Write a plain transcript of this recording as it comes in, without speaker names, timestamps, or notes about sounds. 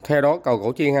Theo đó, cầu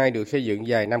Cổ Chiên 2 được xây dựng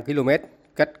dài 5 km,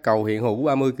 cách cầu hiện hữu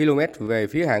 30 km về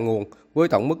phía hạ nguồn với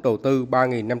tổng mức đầu tư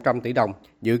 3.500 tỷ đồng,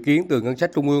 dự kiến từ ngân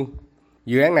sách trung ương.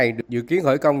 Dự án này được dự kiến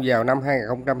khởi công vào năm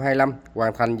 2025,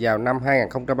 hoàn thành vào năm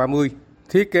 2030.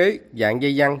 Thiết kế dạng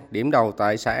dây văng, điểm đầu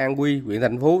tại xã An Quy, huyện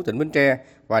Thành Phú, tỉnh Bến Tre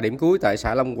và điểm cuối tại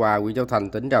xã Long Hòa, huyện Châu Thành,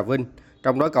 tỉnh Trà Vinh.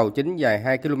 Trong đó cầu chính dài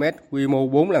 2 km, quy mô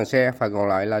 4 làn xe, phần còn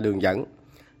lại là đường dẫn.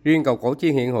 Riêng cầu Cổ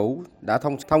Chiên hiện hữu đã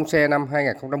thông xe năm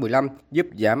 2015, giúp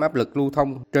giảm áp lực lưu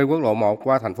thông trên quốc lộ 1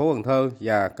 qua thành phố Cần Thơ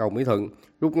và cầu Mỹ Thuận,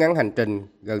 rút ngắn hành trình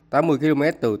gần 80 km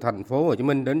từ thành phố Hồ Chí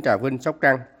Minh đến Trà Vinh, Sóc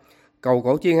Trăng. Cầu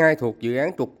Cổ Chiên 2 thuộc dự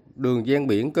án trục đường ven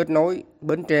biển kết nối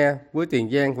Bến Tre với Tiền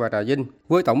Giang và Trà Vinh,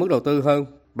 với tổng mức đầu tư hơn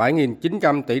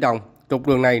 7.900 tỷ đồng. Trục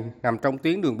đường này nằm trong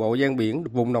tuyến đường bộ ven biển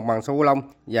vùng đồng bằng sông Cửu Long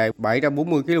dài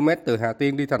 740 km từ Hà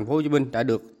Tiên đi thành phố Hồ Chí Minh đã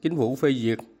được chính phủ phê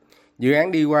duyệt. Dự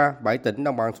án đi qua 7 tỉnh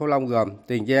đồng bằng sông Cửu Long gồm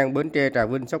Tiền Giang, Bến Tre, Trà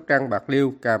Vinh, Sóc Trăng, Bạc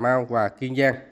Liêu, Cà Mau và Kiên Giang.